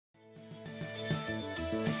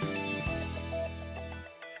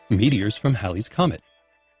Meteors from Halley's Comet,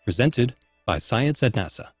 presented by Science at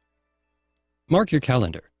NASA. Mark your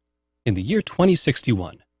calendar. In the year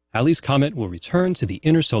 2061, Halley's Comet will return to the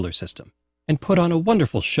inner solar system and put on a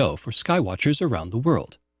wonderful show for skywatchers around the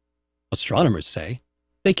world. Astronomers say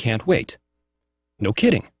they can't wait. No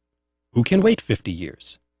kidding. Who can wait 50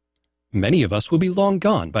 years? Many of us will be long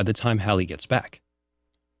gone by the time Halley gets back.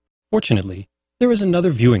 Fortunately, there is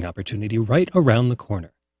another viewing opportunity right around the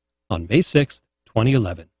corner, on May 6,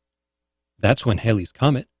 2011. That's when Halley's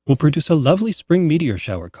Comet will produce a lovely spring meteor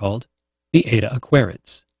shower called the Eta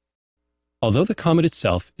Aquarids. Although the comet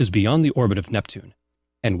itself is beyond the orbit of Neptune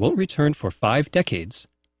and won't return for 5 decades,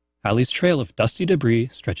 Halley's trail of dusty debris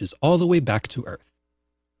stretches all the way back to Earth.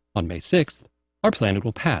 On May 6th, our planet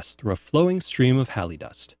will pass through a flowing stream of Halley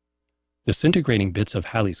dust. Disintegrating bits of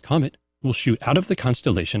Halley's Comet will shoot out of the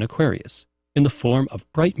constellation Aquarius in the form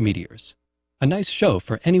of bright meteors, a nice show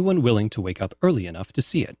for anyone willing to wake up early enough to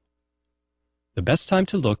see it. The best time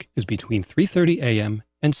to look is between 3:30 a.m.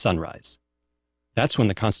 and sunrise. That's when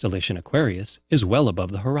the constellation Aquarius is well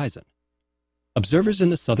above the horizon. Observers in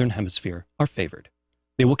the southern hemisphere are favored.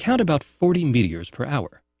 They will count about 40 meteors per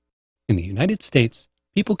hour. In the United States,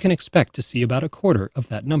 people can expect to see about a quarter of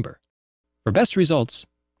that number. For best results,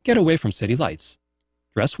 get away from city lights.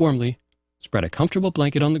 Dress warmly, spread a comfortable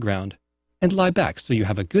blanket on the ground, and lie back so you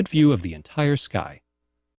have a good view of the entire sky.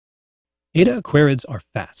 Eta Aquarids are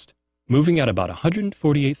fast, moving at about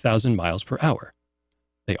 148,000 miles per hour.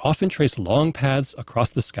 They often trace long paths across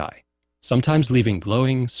the sky, sometimes leaving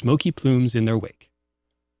glowing, smoky plumes in their wake.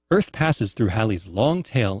 Earth passes through Halley's long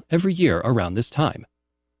tail every year around this time.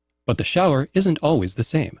 But the shower isn't always the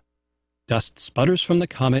same. Dust sputters from the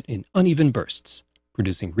comet in uneven bursts,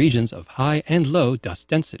 producing regions of high and low dust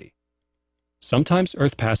density. Sometimes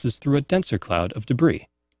Earth passes through a denser cloud of debris,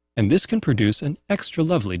 and this can produce an extra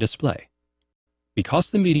lovely display.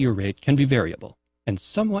 Because the meteor rate can be variable and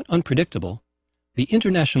somewhat unpredictable, the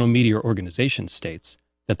International Meteor Organization states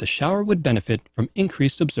that the shower would benefit from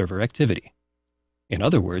increased observer activity. In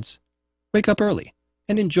other words, wake up early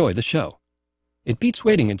and enjoy the show. It beats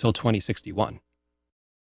waiting until 2061.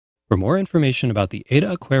 For more information about the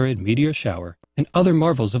Eta Aquarid meteor shower and other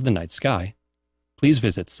marvels of the night sky, please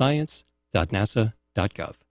visit science.nasa.gov.